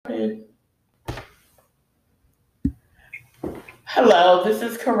Hello, this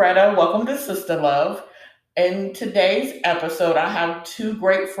is Coretta. Welcome to Sister Love. In today's episode, I have two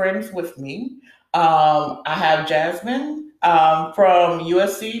great friends with me. I have Jasmine from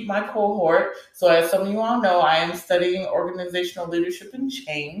USC, my cohort. So, as some of you all know, I am studying organizational leadership and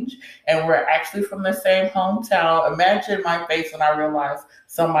change, and we're actually from the same hometown. Imagine my face when I realized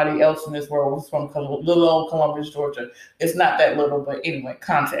somebody else in this world was from little old Columbus, Georgia. It's not that little, but anyway,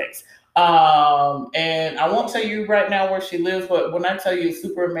 context. And I won't tell you right now where she lives, but when I tell you it's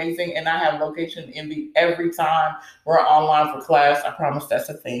super amazing, and I have location envy every time we're online for class, I promise that's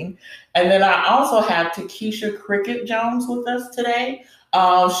a thing. And then I also have Takesha Cricket Jones with us today.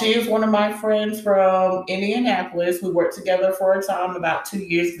 She is one of my friends from Indianapolis. We worked together for a time, about 2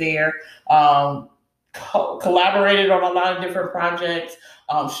 years there. Collaborated on a lot of different projects.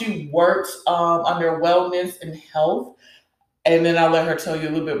 She works under wellness and health, and then I'll let her tell you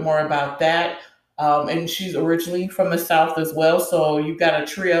a little bit more about that. And she's originally from the South as well. So you've got a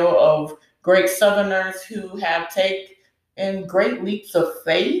trio of great Southerners who have taken great leaps of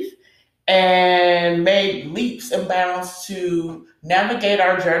faith and made leaps and bounds to navigate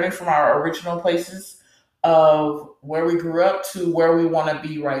our journey from our original places of where we grew up to where we want to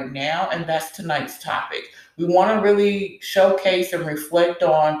be right now. And that's tonight's topic. We want to really showcase and reflect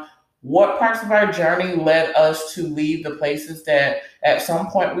on what parts of our journey led us to leave the places that at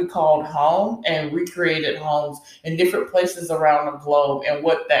some point we called home and recreated homes in different places around the globe, and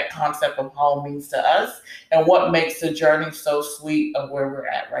what that concept of home means to us and what makes the journey so sweet of where we're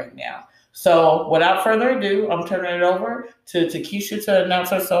at right now. So without further ado, I'm turning it over to Takesha to announce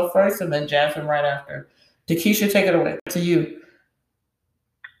herself first, and then Jasmine right after. Takesha, take it away. To you.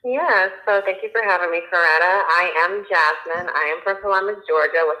 Yeah, so thank you for having me, Coretta. I am Jasmine. I am from Columbus,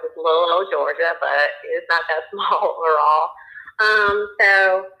 Georgia, which is little old Georgia, but it's not that small overall.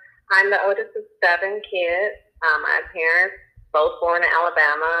 So I'm the oldest of 7 kids. My parents both born in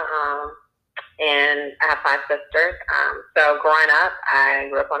Alabama, and I have 5 sisters. So growing up, I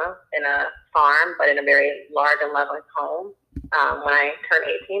grew up in a farm, but in a very large and loving home. When I turned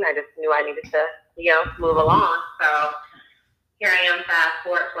 18, I just knew I needed to, move along. So here I am, fast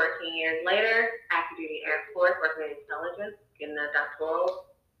forward 14 years later, active duty Air Force, working in intelligence, getting a doctoral,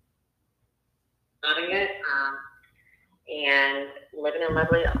 loving it, and living in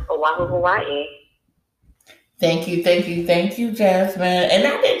lovely Oahu, Hawaii. Thank you, Jasmine. And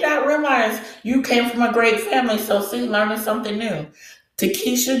I did not realize you came from a great family. So, see, learning something new.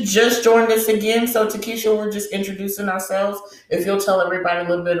 Takesha just joined us again. So, Takesha, we're just introducing ourselves. If you'll tell everybody a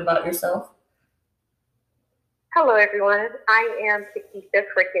little bit about yourself. Hello, everyone. I am Takesha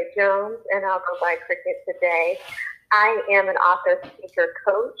Cricket Jones, and I'll go by Cricket today. I am an author, speaker,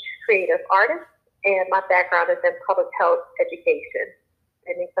 coach, creative artist, and my background is in public health education,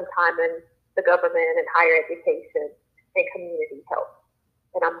 spending some time in the government and higher education and community health.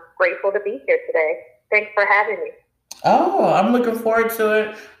 And I'm grateful to be here today. Thanks for having me. Oh, I'm looking forward to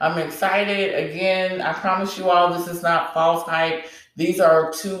it. I'm excited. Again, I promise you all, this is not false hype. These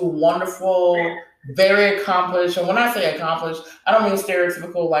are two wonderful, very accomplished. And when I say accomplished, I don't mean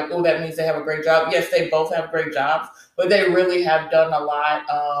stereotypical, like, oh, that means they have a great job. Yes, they both have great jobs, but they really have done a lot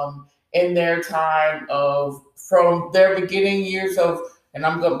in their time from their beginning years of, and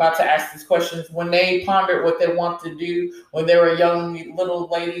I'm about to ask these questions, when they pondered what they want to do when they were young little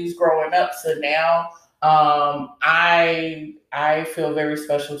ladies growing up to now. I feel very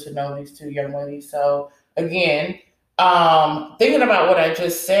special to know these two young ladies. So again, thinking about what I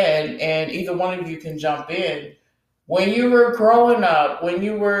just said, and either one of you can jump in. When you were growing up, when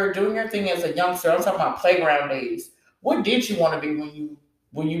you were doing your thing as a youngster, I'm talking about playground days. What did you want to be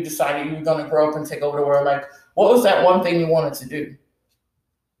when you decided you were going to grow up and take over the world? Like, what was that one thing you wanted to do?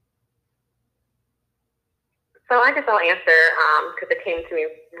 So I guess I'll answer because it came to me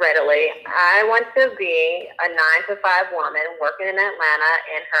readily. I want to be a 9-to-5 woman working in Atlanta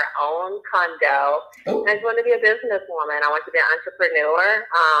in her own condo. Oh. I just want to be a businesswoman. I want to be an entrepreneur.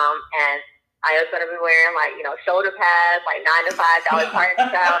 And I was going to be wearing shoulder pads, $9 to $5 party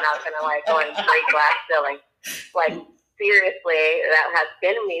style, and I was going to go in straight glass ceiling. Seriously, that has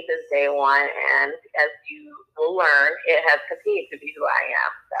been me since day one, and as you will learn, it has continued to be who I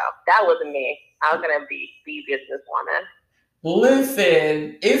am. So that wasn't me. I was gonna be businesswoman.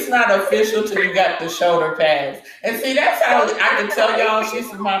 Listen, it's not official till you got the shoulder pads. And see, that's how I can tell y'all she's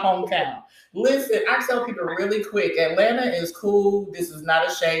from my hometown. Listen, I tell people really quick, Atlanta is cool. This is not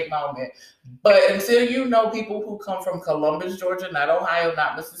a shade moment. But until you know people who come from Columbus, Georgia, not Ohio,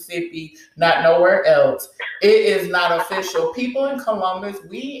 not Mississippi, not nowhere else, it is not official. People in Columbus,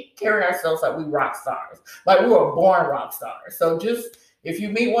 we carry ourselves like we rock stars. Like we were born rock stars. So just, if you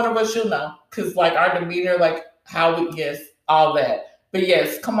meet one of us, you'll know. Because our demeanor, how we, yes, all that. But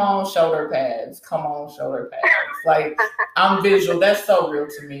yes, come on, shoulder pads. Come on, shoulder pads. Like, I'm visual. That's so real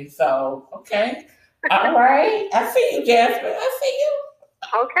to me. So, okay. All right. I see you, Jasmine. I see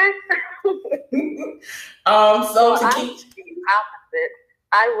Okay. you. Well, To I keep. was the opposite.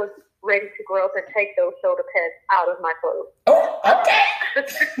 I was ready to grow up and take those shoulder pads out of my clothes. Oh, okay.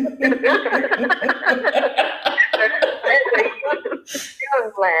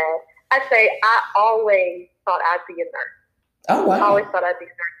 Young lad, I say I always thought I'd be a nurse. Oh, wow. I always thought I'd be a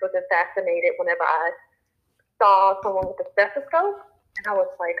nurse. Was fascinated whenever I saw someone with a stethoscope, and I was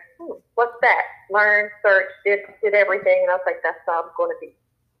like, what's that? Learned, searched, did everything, and I was like, that's how I'm going to be.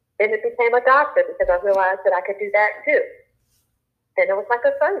 Then it became a doctor because I realized that I could do that too. Then it was like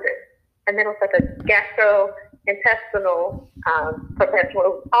a surgeon, and then it was like a gastrointestinal professional. It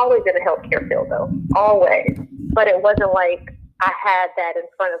was always in the healthcare field, though, always. But it wasn't like I had that in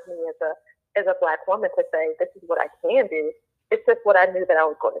front of me as a Black woman to say, this is what I can do. It's just what I knew that I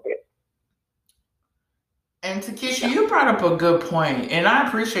was going to do. And Takesha, you brought up a good point, and I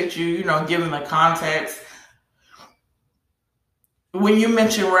appreciate you, giving the context. When you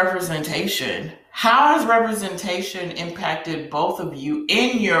mention representation, how has representation impacted both of you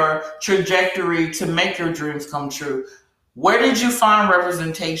in your trajectory to make your dreams come true? Where did you find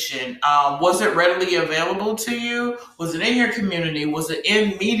representation? Was it readily available to you? Was it in your community? Was it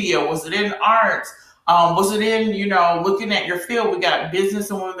in media? Was it in arts? Was it in, looking at your field? We got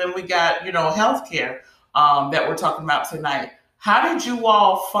business and then we got, healthcare that we're talking about tonight. How did you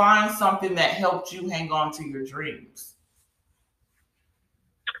all find something that helped you hang on to your dreams?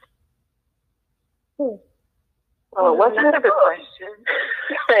 Well, it wasn't a good question.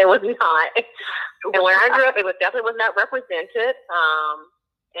 It was not. And when I grew up, it definitely was not represented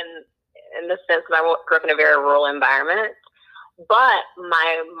in the sense that I grew up in a very rural environment. But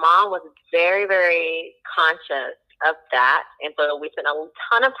my mom was very, very conscious of that. And so we spent a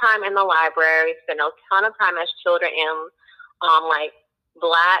ton of time in the library, spent a ton of time as children in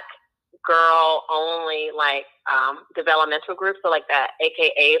Black girl only developmental groups. So like that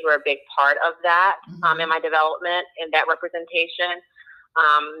AKAs were a big part of that in my development and that representation.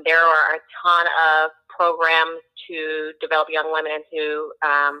 There are a ton of programs to develop young women into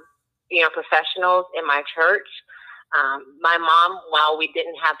professionals in my church. My mom, while we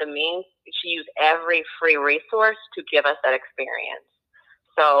didn't have the means, she used every free resource to give us that experience.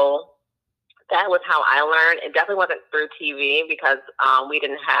 So that was how I learned. It definitely wasn't through TV because we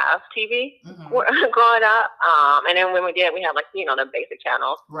didn't have TV growing up. And then when we did, we had the basic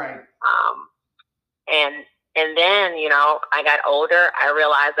channels. Right. And then, I got older. I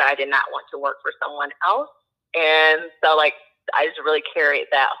realized that I did not want to work for someone else. And so I just really carried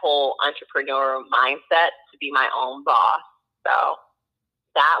that whole entrepreneurial mindset to be my own boss. So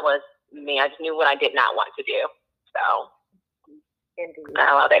that was me. I just knew what I did not want to do. So indeed,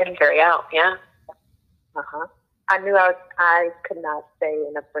 I allowed that to carry out. Yeah. I knew I could not stay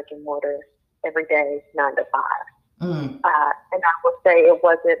in a brick and mortar every day, 9 to 5. And I would say it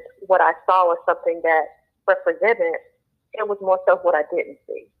wasn't what I saw was something that represented. It was more so what I didn't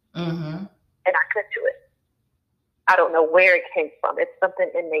see, and I couldn't do it. I don't know where it came from. It's something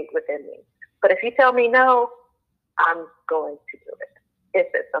innate within me. But if you tell me no, I'm going to do it if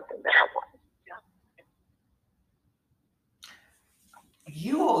it's something that I want.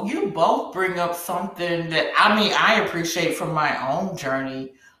 You both bring up something that I appreciate from my own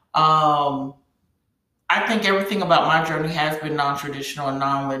journey. I think everything about my journey has been non-traditional and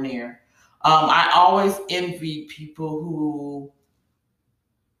non-linear. I always envied people who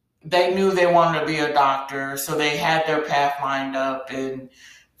they knew they wanted to be a doctor, so they had their path lined up, and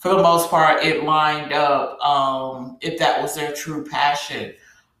for the most part, it lined up if that was their true passion.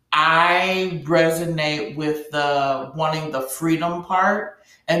 I resonate with the wanting the freedom part,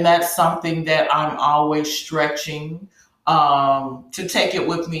 and that's something that I'm always stretching to take it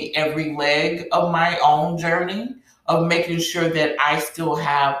with me every leg of my own journey of making sure that I still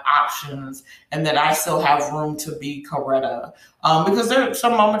have options and that I still have room to be Coretta. Because there are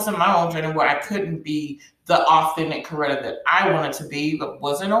some moments in my own journey where I couldn't be the authentic Coretta that I wanted to be, but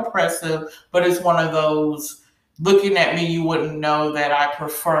wasn't oppressive, but it's one of those, looking at me, you wouldn't know that I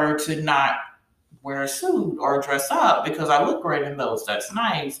prefer to not wear a suit or dress up because I look great in those. That's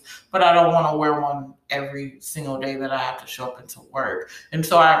nice. But I don't want to wear one every single day that I have to show up into work. And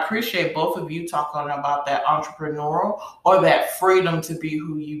so I appreciate both of you talking about that entrepreneurial or that freedom to be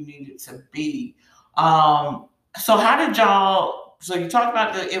who you needed to be. So how did y'all, so you talked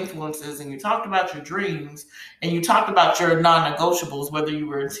about the influences and you talked about your dreams and you talked about your non-negotiables, whether you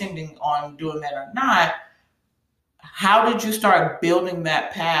were intending on doing that or not. How did you start building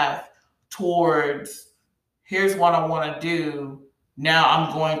that path towards, here's what I want to do, now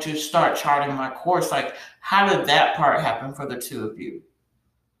I'm going to start charting my course. Like, how did that part happen for the two of you?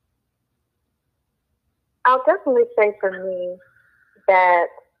 I'll definitely say for me that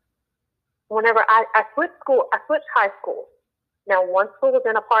whenever I switched school, I switched high school. Now, one school was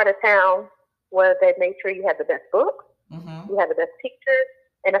in a part of town where they made sure you had the best books, you had the best teachers,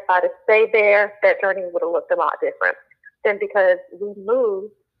 and if I'd have stayed there, that journey would have looked a lot different. Then because we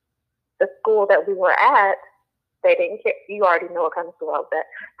moved, the school that we were at, they didn't care. You already know what kind of school I was at.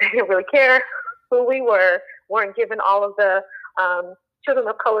 They didn't really care who we were, weren't given all of the children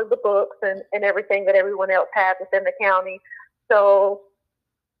of color the books and everything that everyone else had within the county. So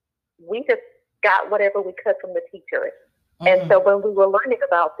we just got whatever we could from the teachers. And so when we were learning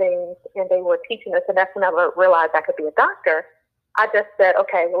about things and they were teaching us, and that's when I realized I could be a doctor, I just said,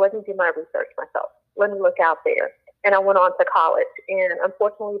 okay, well, let me do my research myself. Let me look out there. And I went on to college. And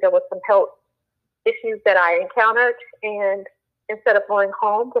unfortunately, there was some health issues that I encountered. And instead of going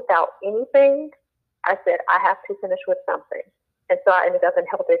home without anything, I said, I have to finish with something. And so I ended up in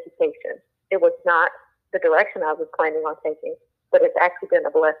health education. It was not the direction I was planning on taking, but it's actually been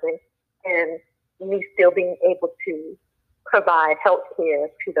a blessing. And me still being able to provide health care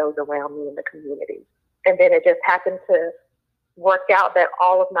to those around me in the community. And then it just happened to work out that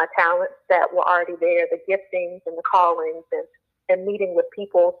all of my talents that were already there, the giftings and the callings and meeting with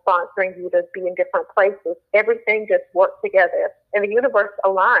people, sponsoring you to be in different places, everything just worked together. And the universe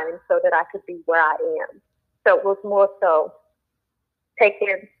aligned so that I could be where I am. So it was more so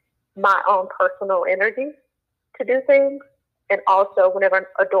taking my own personal energy to do things, and also whenever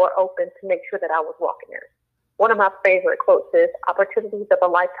a door opened to make sure that I was walking in. One of my favorite quotes is, opportunities of a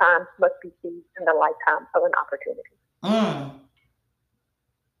lifetime must be seized in the lifetime of an opportunity.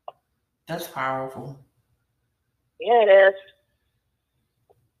 That's powerful. Yeah, it is.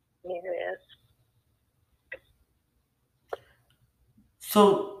 Yeah, it is.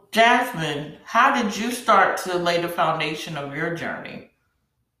 So, Jasmine, how did you start to lay the foundation of your journey?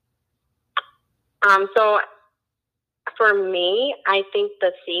 So for me, I think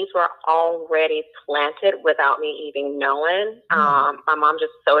the seeds were already planted without me even knowing. My mom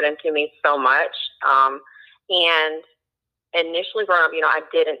just sowed into me so much. And initially growing up, I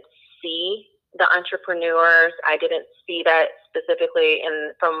didn't see the entrepreneurs. I didn't see that specifically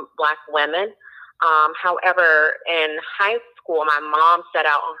from Black women. However, in high school, my mom set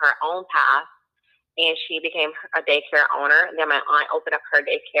out on her own path, and she became a daycare owner. And then my aunt opened up her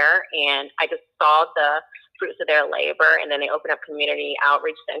daycare, and I just saw the fruits of their labor. And then they opened up community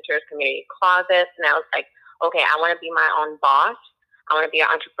outreach centers, community closets. And I was like, okay, I want to be my own boss. I want to be an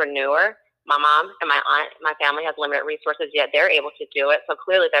entrepreneur. My mom and my aunt, my family has limited resources, yet they're able to do it. So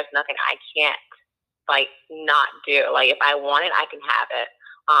clearly there's nothing I can't not do. Like, if I want it, I can have it.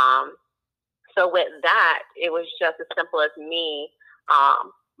 So with that, it was just as simple as me.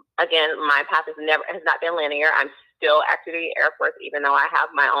 Again, my path has not been linear. I'm still active duty Air Force, even though I have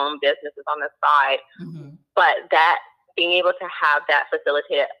my own businesses on the side. But that being able to have that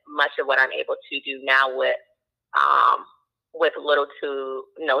facilitated much of what I'm able to do now with little to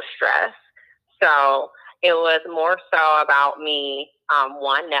no stress. So it was more so about me,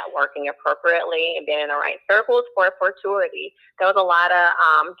 one, networking appropriately and being in the right circles for fortuity. There was a lot of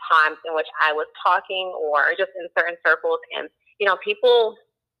times in which I was talking or just in certain circles, and people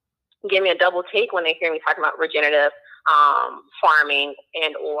give me a double take when they hear me talking about regenerative farming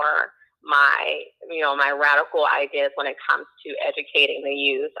and or my radical ideas when it comes to educating the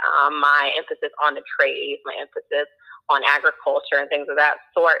youth, my emphasis on the trades, my emphasis on agriculture and things of that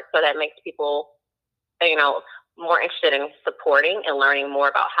sort. So that makes people, more interested in supporting and learning more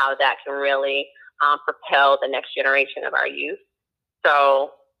about how that can really propel the next generation of our youth.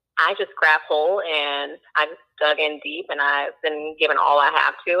 So I just grabbed hold and I just dug in deep, and I've been given all I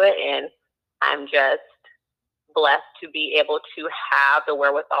have to it. And I'm just blessed to be able to have the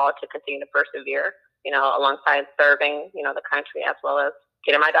wherewithal to continue to persevere, alongside serving, the country, as well as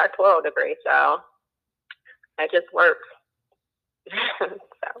getting my doctoral degree. So it just works. And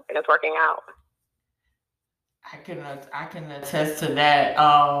it's working out. I can attest to that.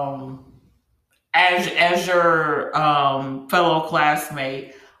 As your fellow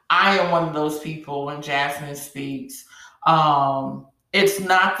classmate, I am one of those people when Jasmine speaks. It's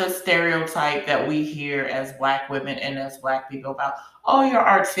not the stereotype that we hear as Black women and as Black people about, oh, you're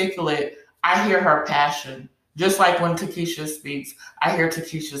articulate. I hear her passion. Just like when Takesha speaks, I hear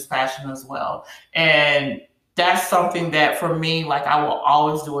Takesha's passion as well. And that's something that for me, I will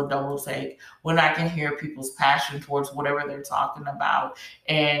always do a double take when I can hear people's passion towards whatever they're talking about.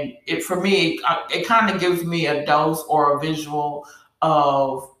 And for me, it kind of gives me a dose or a visual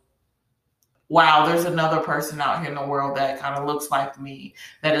of wow, there's another person out here in the world that kind of looks like me,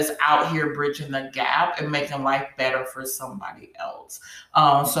 that is out here bridging the gap and making life better for somebody else.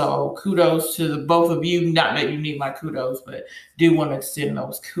 So kudos to the both of you. Not that you need my kudos, but do want to extend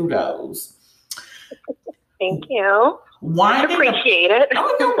those kudos. Thank you. Appreciate it.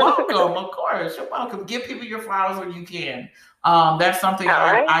 Oh, you're welcome. Of course, you're welcome. Give people your flowers when you can. That's something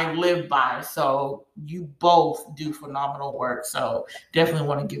I live by. So you both do phenomenal work. So definitely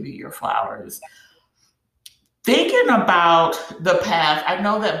want to give you your flowers. Thinking about the path, I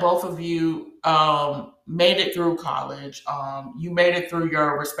know that both of you made it through college. You made it through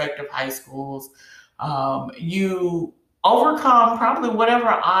your respective high schools. You overcome probably whatever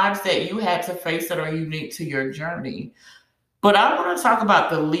odds that you had to face that are unique to your journey. But I want to talk about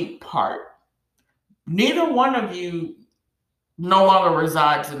the leap part. Neither one of you no longer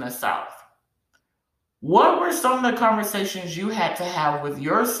resides in the South. What were some of the conversations you had to have with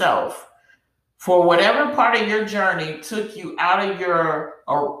yourself for whatever part of your journey took you out of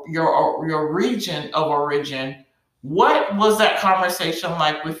your region of origin? What was that conversation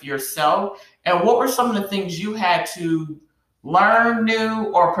like with yourself? And what were some of the things you had to learn new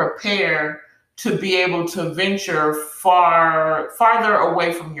or prepare to be able to venture farther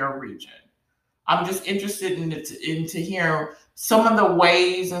away from your region? I'm just interested in to hear some of the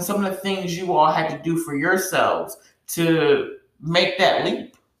ways and some of the things you all had to do for yourselves to make that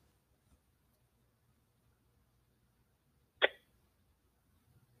leap.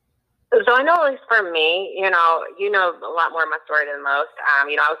 So I know, at least for me, you know a lot more of my story than most. I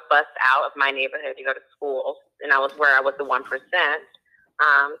was bussed out of my neighborhood to go to school, and I was the 1%.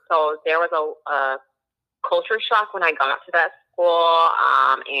 So there was a culture shock when I got to that school,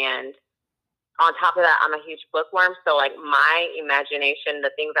 and on top of that, I'm a huge bookworm. So like my imagination,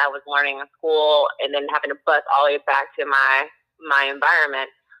 the things I was learning in school, and then having to bus all the way back to my environment,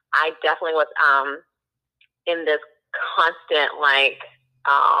 I definitely was in this constant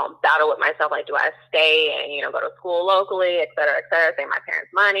battle with myself. Like, do I stay and go to school locally, et cetera, save my parents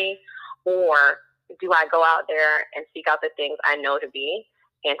money, or do I go out there and seek out the things I know to be,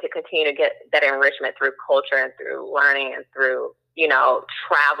 and to continue to get that enrichment through culture and through learning and through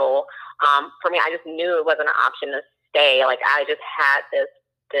travel. For me, I just knew it wasn't an option to stay. Like, I just had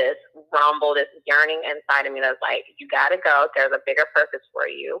this rumble, this yearning inside of me that's like, you gotta go. There's a bigger purpose for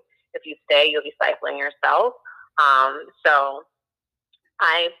you. If you stay, you'll be stifling yourself. So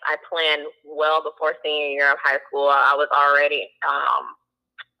I planned well before senior year of high school. I was already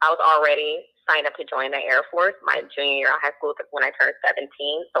signed up to join the Air Force. My junior year of high school was when I turned 17.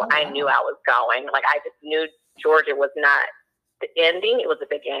 So I knew I was going. Like, I just knew Georgia was not the ending, it was the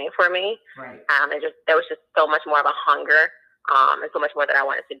beginning for me. Right. There was just so much more of a hunger, and so much more that I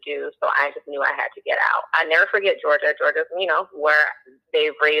wanted to do. So I just knew I had to get out. I never forget Georgia. Georgia's, where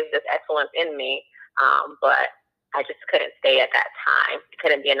they've raised this excellence in me. But I just couldn't stay at that time. It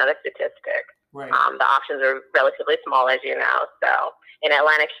couldn't be another statistic. Right. The options are relatively small, as you know. So, and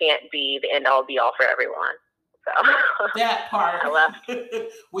Atlanta can't be the end all be all for everyone. So that part,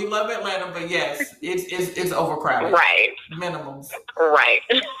 we love Atlanta, but yes, it's overcrowded. Right. Minimums. Right.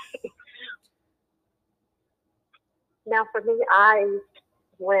 Now, for me, I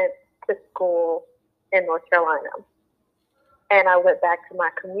went to school in North Carolina, and I went back to my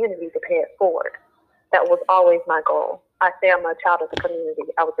community to pay it forward. That was always my goal. I say I'm a child of the community.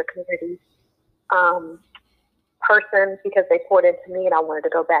 I was a community person because they poured into me, and I wanted to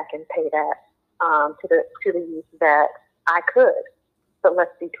go back and pay that to the youth that I could. But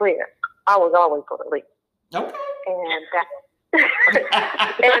let's be clear, I was always going to leave. Okay.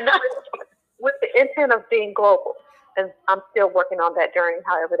 And with the intent of being global, and I'm still working on that journey.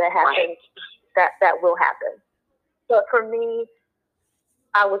 However that happens, that will happen. But for me,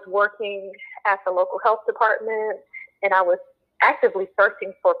 I was working at the local health department, and I was actively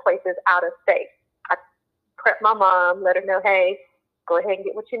searching for places out of state. I prepped my mom, let her know, hey, go ahead and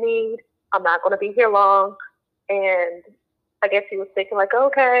get what you need. I'm not going to be here long. And I guess she was thinking like,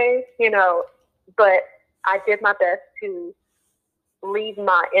 okay, but I did my best to leave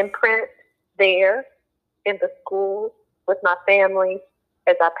my imprint there in the school with my family.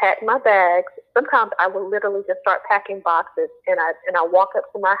 As I packed my bags, sometimes I would literally just start packing boxes, and I walk up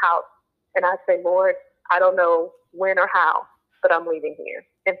to my house and I say, Lord, I don't know when or how, but I'm leaving here,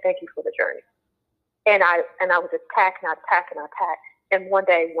 and thank you for the journey. And I would just pack and I'd pack and I'd pack. And one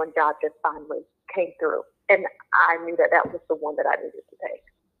day, one job just finally came through, and I knew that was the one that I needed to take.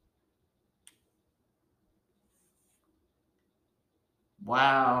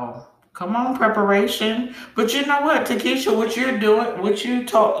 Wow. Come on, preparation. But you know what, Takesha, what you're doing, what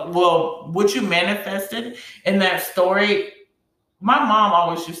you manifested in that story my mom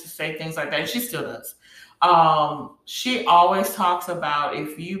always used to say things like that, and she still does. She always talks about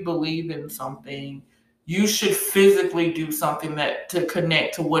if you believe in something, you should physically do something that to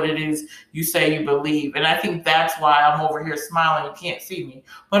connect to what it is you say you believe. And I think that's why I'm over here smiling. You can't see me,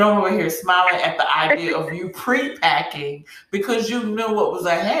 but I'm over here smiling at the idea of you pre-packing because you knew what was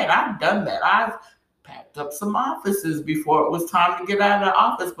ahead. I've done that. I've packed up some offices before it was time to get out of the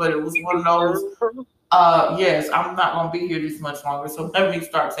office, but it was one of those yes, I'm not gonna be here this much longer. So let me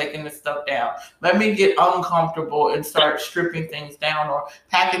start taking this stuff down. Let me get uncomfortable and start stripping things down or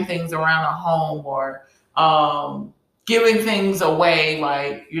packing things around a home or giving things away,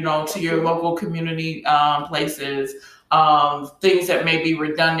 like, to your local community places, things that may be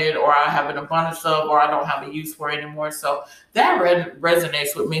redundant or I have an abundance of or I don't have a use for anymore. So that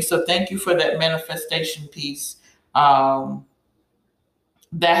resonates with me. So thank you for that manifestation piece.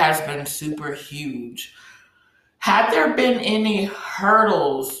 That has been super huge. Have there been any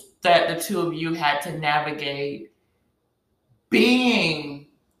hurdles that the two of you had to navigate being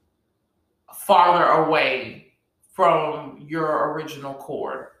farther away from your original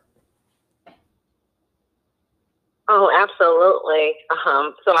core? Oh, absolutely.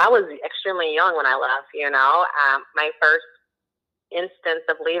 So I was extremely young when I left, my first instance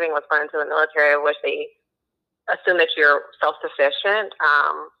of leaving was going into the military, which they assume that you're self-sufficient.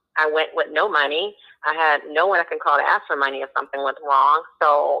 I went with no money. I had no one I can call to ask for money if something went wrong.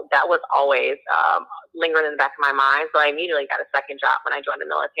 So that was always lingering in the back of my mind. So I immediately got a second job when I joined the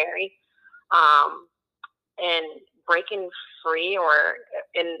military. And breaking free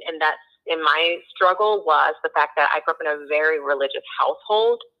in my struggle was the fact that I grew up in a very religious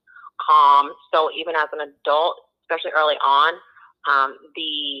household. So even as an adult, especially early on,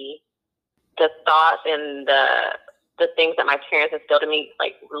 the thoughts and the things that my parents instilled in me,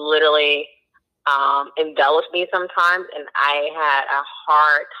 like literally embellished me sometimes, and I had a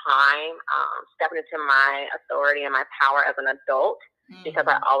hard time stepping into my authority and my power as an adult because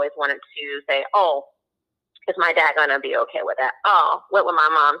I always wanted to say, "Oh, is my dad gonna be okay with that? Oh, what would my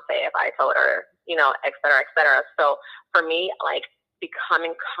mom say if I told her, et cetera, et cetera." So for me, like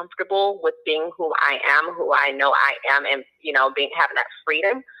becoming comfortable with being who I am, who I know I am, and having that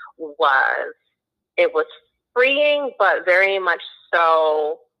freedom was freeing, but very much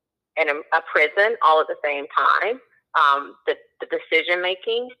so in a prison all at the same time. The decision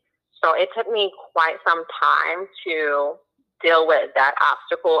making. So it took me quite some time to deal with that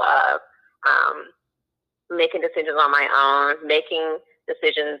obstacle of making decisions on my own, making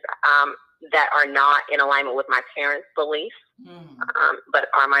decisions that are not in alignment with my parents' beliefs, but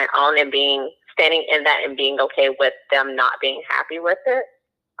are my own, and standing in that and being okay with them not being happy with it.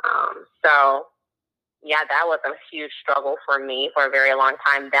 So yeah, that was a huge struggle for me for a very long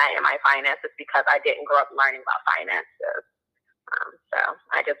time. That and my finances, because I didn't grow up learning about finances. So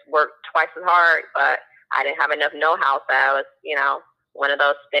I just worked twice as hard, but I didn't have enough know-how. So I was, one of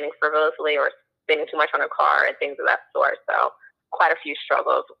those spending frivolously or spending too much on a car and things of that sort. So quite a few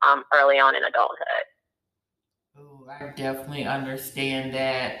struggles early on in adulthood. Oh, I definitely understand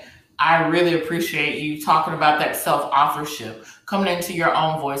that. I really appreciate you talking about that self-authorship, coming into your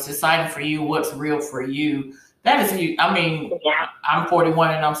own voice, deciding for you what's real for you. That is, I mean, Yeah. I'm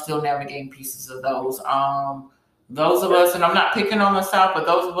 41 and I'm still navigating pieces of those. Those of us, and I'm not picking on the South, but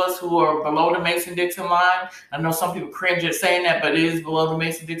those of us who are below the Mason-Dixon line, I know some people cringe at saying that, but it is below the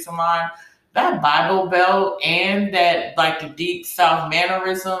Mason-Dixon line. That Bible Belt and that, like, the deep South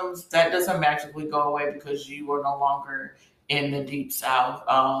mannerisms, that doesn't magically go away because you are no longer in the deep South.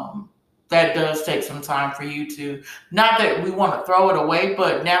 That does take some time for you to, not that we want to throw it away,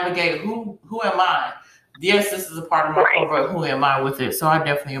 but navigate who am I? Yes, this is a part of my core, but who am I with it? So I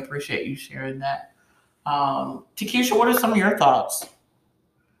definitely appreciate you sharing that. Takesha, what are some of your thoughts?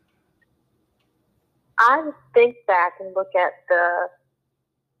 I think back and look at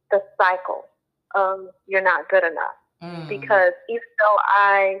the cycle of you're not good enough. Because even though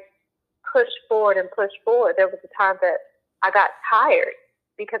I pushed forward, there was a time that I got tired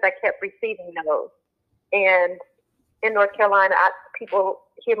because I kept receiving no's. And in North Carolina, people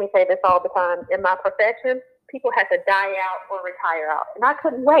hear me say this all the time. In my profession, people had to die out or retire out, and I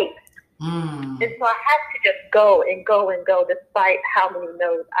couldn't wait. And so I had to just go and go and go despite how many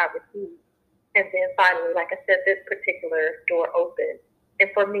no's I received. And then finally, like I said, this particular door opened. And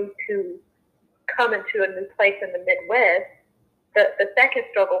for me to come into a new place in the Midwest, the second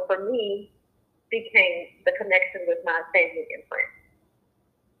struggle for me became the connection with my family and friends.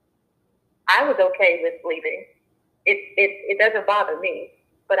 I was okay with leaving. It doesn't bother me,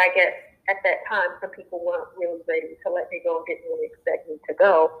 but I guess at that time, some people weren't really ready to let me go and didn't really expect me to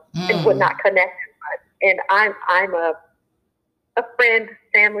go and would not connect as much. And a friend,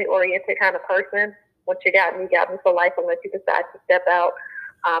 family-oriented kind of person. Once you got me for life unless you decide to step out,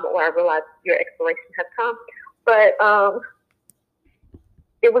 or I realize your expiration has come. But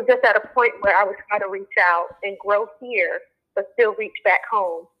it was just at a point where I was trying to reach out and grow here, but still reach back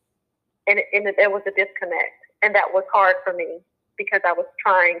home. And there was a disconnect. And that was hard for me because I was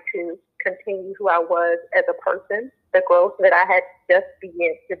trying to continue who I was as a person, the growth that I had just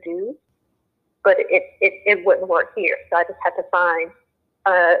begun to do. But it wouldn't work here. So I just had to find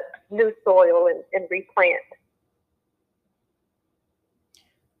new soil and replant.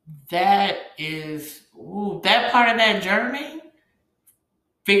 That is, that part of that journey,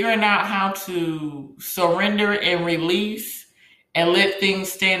 figuring out how to surrender and release and let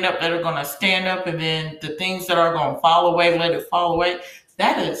things stand up that are going to stand up, and then the things that are going to fall away, let it fall away.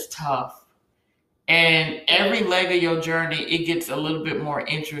 That is tough. And every leg of your journey, it gets a little bit more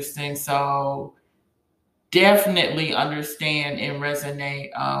interesting. So definitely understand and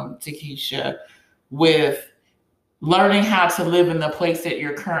resonate, Takesha, with learning how to live in the place that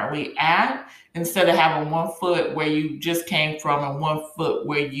you're currently at instead of having 1 foot where you just came from and 1 foot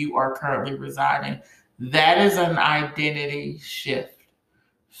where you are currently residing. That is an identity shift.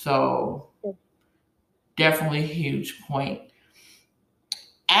 So definitely a huge point.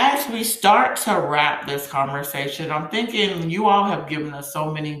 As we start to wrap this conversation, I'm thinking you all have given us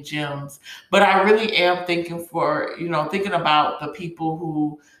so many gems, but I really am thinking thinking about the people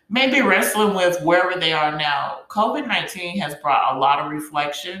who may be wrestling with wherever they are now. COVID-19 has brought a lot of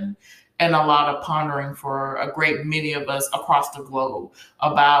reflection and a lot of pondering for a great many of us across the globe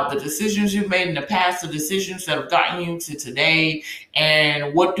about the decisions you've made in the past, the decisions that have gotten you to today,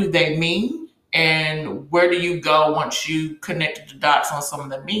 and what do they mean? And where do you go once you connected the dots on some of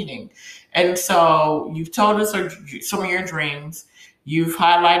the meaning? And so you've told us some of your dreams. You've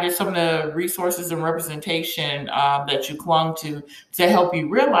highlighted some of the resources and representation that you clung to help you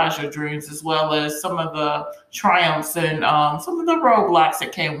realize your dreams, as well as some of the triumphs and some of the roadblocks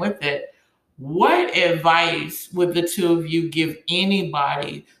that came with it. What advice would the two of you give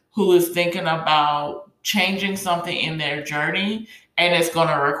anybody who is thinking about changing something in their journey and it's going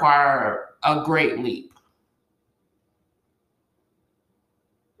to require a great leap?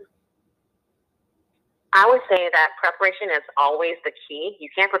 I would say that preparation is always the key. You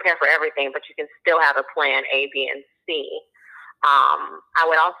can't prepare for everything, but you can still have a plan A, B, and C. I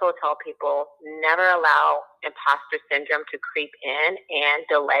would also tell people never allow imposter syndrome to creep in and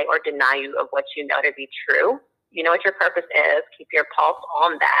delay or deny you of what you know to be true. You know what your purpose is. Keep your pulse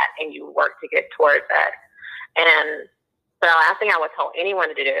on that, and you work to get towards that. And the last thing I would tell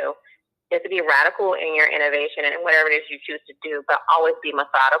anyone to do is to be radical in your innovation and whatever it is you choose to do, but always be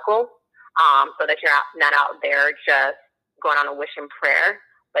methodical, so that you're not out there just going on a wish and prayer,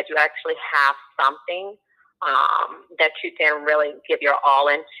 but you actually have something that you can really give your all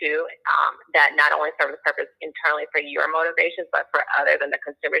into, that not only serves the purpose internally for your motivations, but for others and the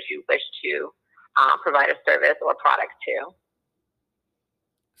consumers you wish to provide a service or product to.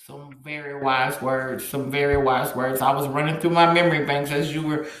 Some very wise words. I was running through my memory banks as you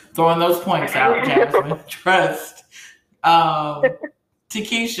were throwing those points out, Jasmine. Trust.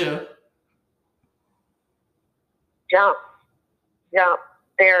 Takesha. Jump.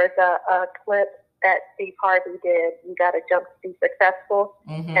 There's a clip that Steve Harvey did. You got to jump to be successful.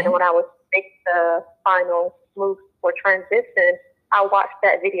 Mm-hmm. And when I was making the final move for transition, I watched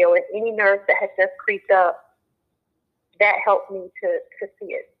that video, and any nerves that had just creeped up, that helped me to see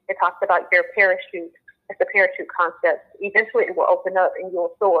it. It talks about your parachute. It's a parachute concept. Eventually it will open up and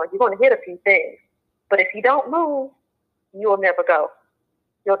you'll soar. You're going to hit a few things. But if you don't move, you'll never go.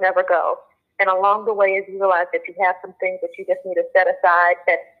 And along the way, as you realize that you have some things that you just need to set aside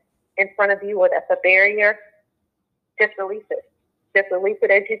that's in front of you or that's a barrier, just release it. Just release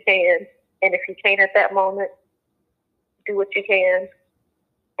it as you can. And if you can't at that moment, do what you can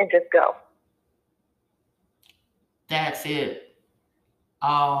and just go. That's it.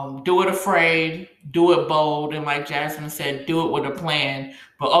 Do it afraid, do it bold, and like Jasmine said, do it with a plan.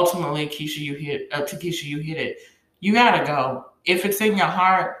 But ultimately, Takesha, you hit it. You gotta go. If it's in your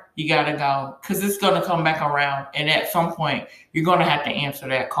heart, you gotta go, because it's gonna come back around, and at some point, you're gonna have to answer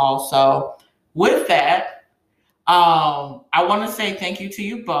that call. So, with that, I want to say thank you to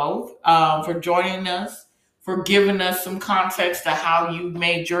you both for joining us, for giving us some context to how you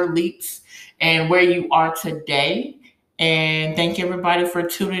made your leaps and where you are today. And thank you, everybody, for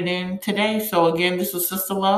tuning in today. So again, this was Sister Love.